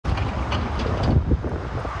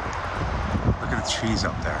trees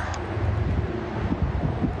up there.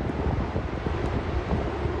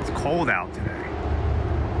 It's cold out today.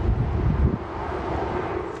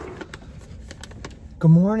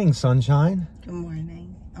 Good morning, sunshine. Good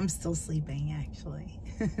morning. I'm still sleeping, actually.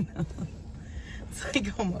 It's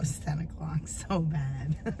like almost 10 o'clock. So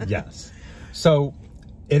bad. Yes. So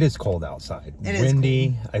it is cold outside. It windy.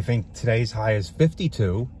 is cold. I think today's high is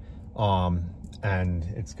 52. And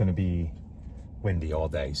it's going to be windy all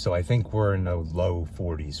day. So I think we're in the low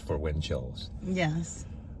 40s for wind chills. Yes.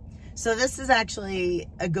 So this is actually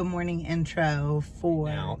a good morning intro for...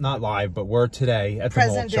 Now, not live, but we're today at the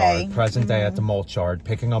Present mulch yard. day. Present day at the mulch yard,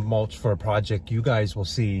 picking up mulch for a project you guys will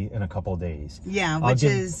see in a couple of days. Yeah,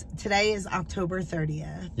 today is October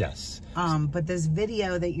 30th. Yes. But this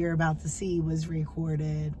video that you're about to see was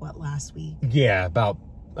recorded, what, last week? Yeah,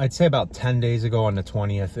 I'd say about 10 days ago on the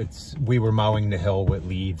 20th. We were mowing the hill with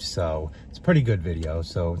leaves, so it's a pretty good video.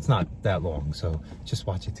 So it's not that long. So just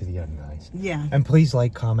watch it to the end, guys. Yeah. And please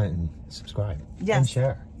like, comment, and subscribe. Yes. And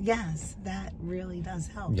share. Yes, that really does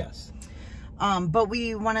help. Yes. But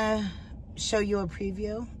we want to show you a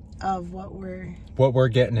preview of what we're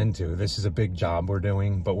getting into. This is a big job we're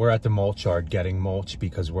doing, but we're at the mulch yard getting mulch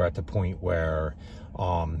because we're at the point where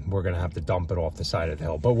we're gonna have to dump it off the side of the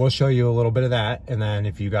hill. But we'll show you a little bit of that, and then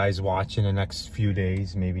if you guys watch in the next few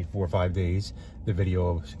days, maybe 4 or 5 days, the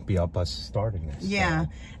video will be up us starting this. Yeah.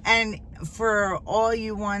 So. And for all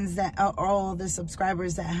you ones that all the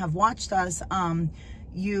subscribers that have watched us,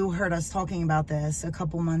 you heard us talking about this a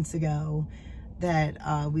couple months ago,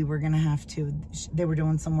 that we were gonna have to, they were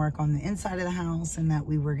doing some work on the inside of the house, and that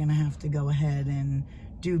we were gonna have to go ahead and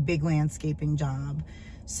do big landscaping job.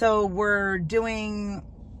 So we're doing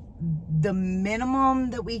the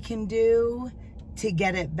minimum that we can do to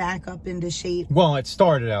get it back up into shape. Well, it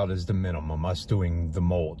started out as the minimum, us doing the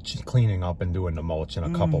mulch, cleaning up and doing the mulch and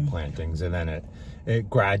a couple plantings, and then it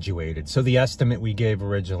graduated. So the estimate we gave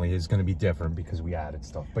originally is going to be different because we added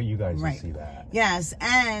stuff, but you guys will see that. Yes,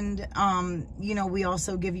 and you know, we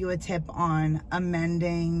also give you a tip on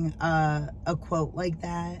amending a quote like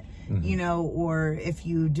that, you know, or if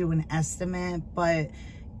you do an estimate, but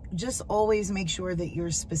just always make sure that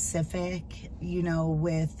you're specific, you know,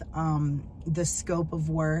 with the scope of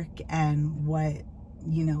work and what,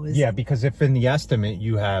 you know, is... Yeah, because if in the estimate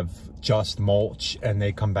you have just mulch and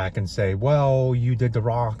they come back and say, well, you did the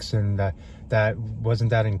rocks and that wasn't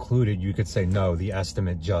that included, you could say, no, the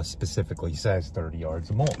estimate just specifically says 30 yards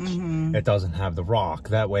of mulch. It doesn't have the rock.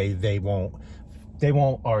 That way they won't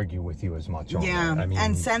argue with you as much on yeah, it. I mean,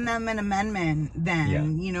 and send them an amendment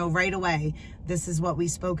then, you know, right away. This is what we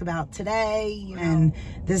spoke about today, and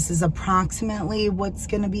this is approximately what's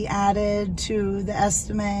going to be added to the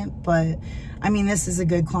estimate. But I mean, this is a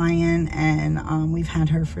good client, and we've had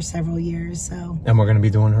her for several years. So, and we're going to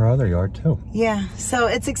be doing her other yard too. Yeah, so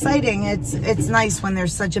it's exciting. It's nice when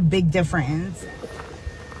there's such a big difference.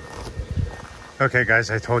 Okay,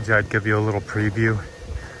 guys, I told you I'd give you a little preview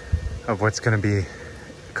of what's going to be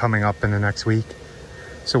coming up in the next week.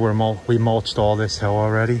 So we mulched all this hill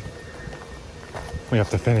already. We have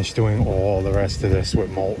to finish doing all the rest of this with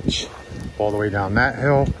mulch, all the way down that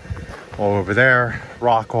hill, all over there,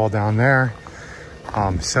 rock all down there.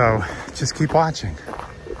 So just keep watching.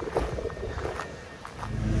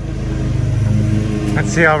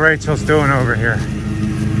 Let's see how Rachel's doing over here.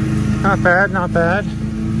 Not bad, not bad.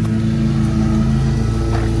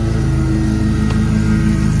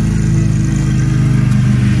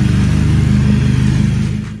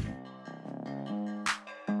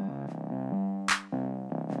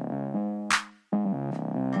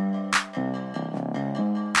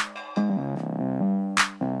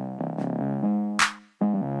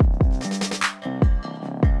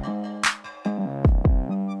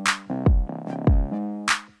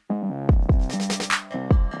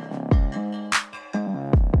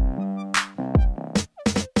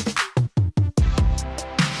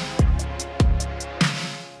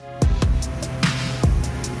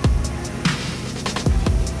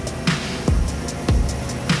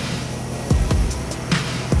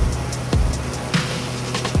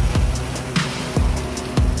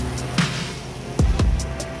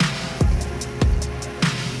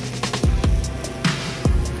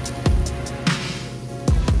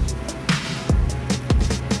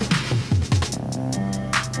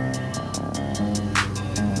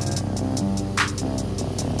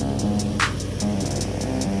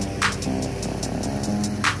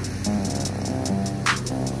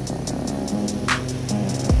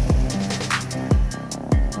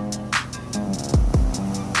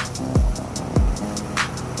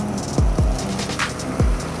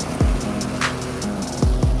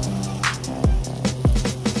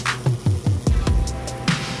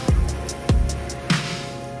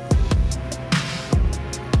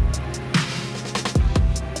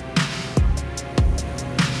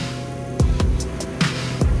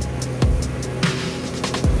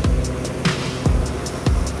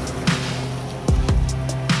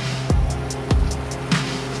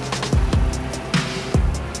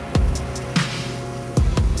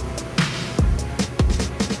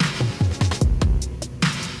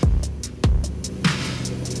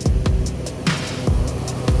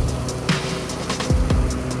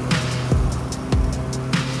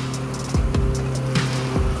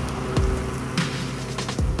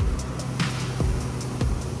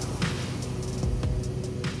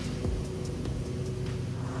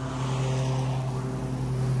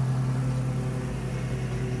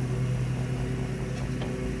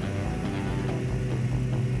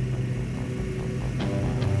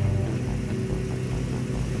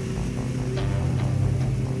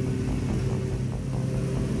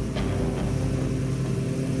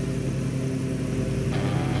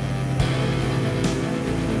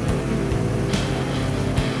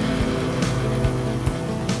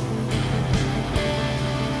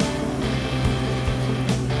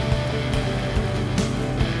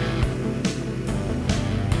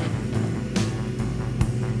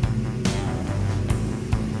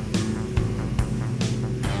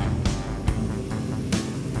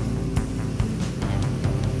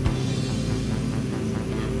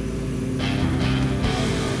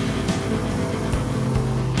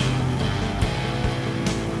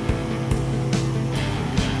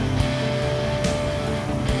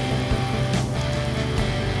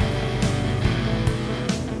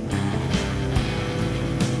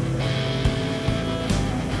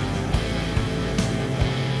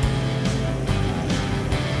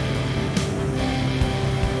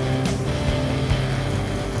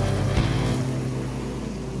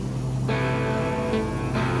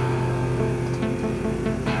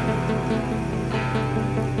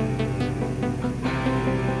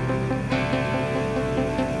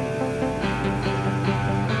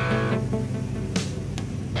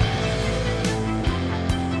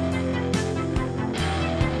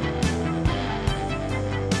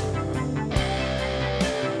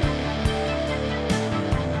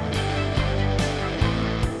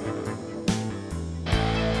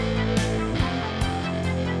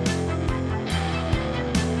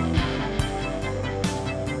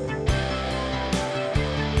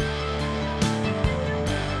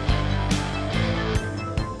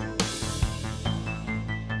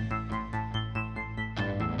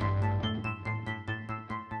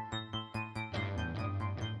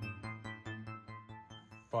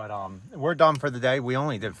 But we're done for the day. We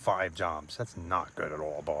only did 5 jobs. That's not good at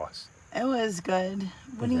all, boss. It was good.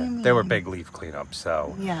 What do you mean? They were big leaf cleanups,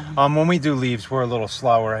 so yeah. When we do leaves, we're a little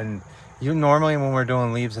slower, and normally when we're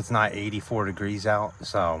doing leaves, it's not 84 degrees out,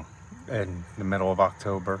 so in the middle of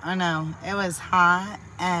October. I know. It was hot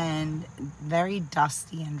and very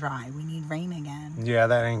dusty and dry. We need rain again. Yeah,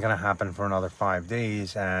 that ain't gonna happen for another 5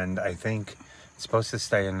 days, and I think it's supposed to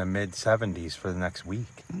stay in the mid 70s for the next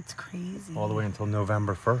week. It's crazy. All the way until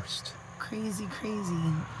November 1st. Crazy.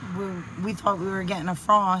 We thought we were getting a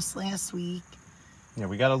frost last week. Yeah,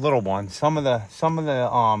 we got a little one. Some of the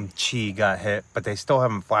chi got hit, but they still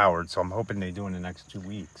haven't flowered, so I'm hoping they do in the next 2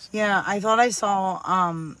 weeks. Yeah, I thought I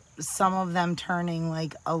saw some of them turning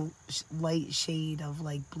like a light shade of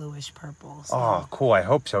like bluish purple. So. Oh, cool. I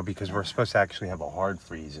hope so, because we're supposed to actually have a hard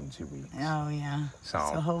freeze in 2 weeks. Oh, yeah. So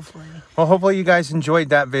hopefully. Well, hopefully you guys enjoyed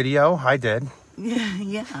that video. I did.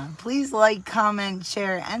 Yeah. Please like, comment,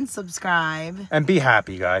 share, and subscribe. And be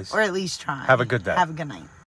happy, guys. Or at least try. Have a good day. Have a good night.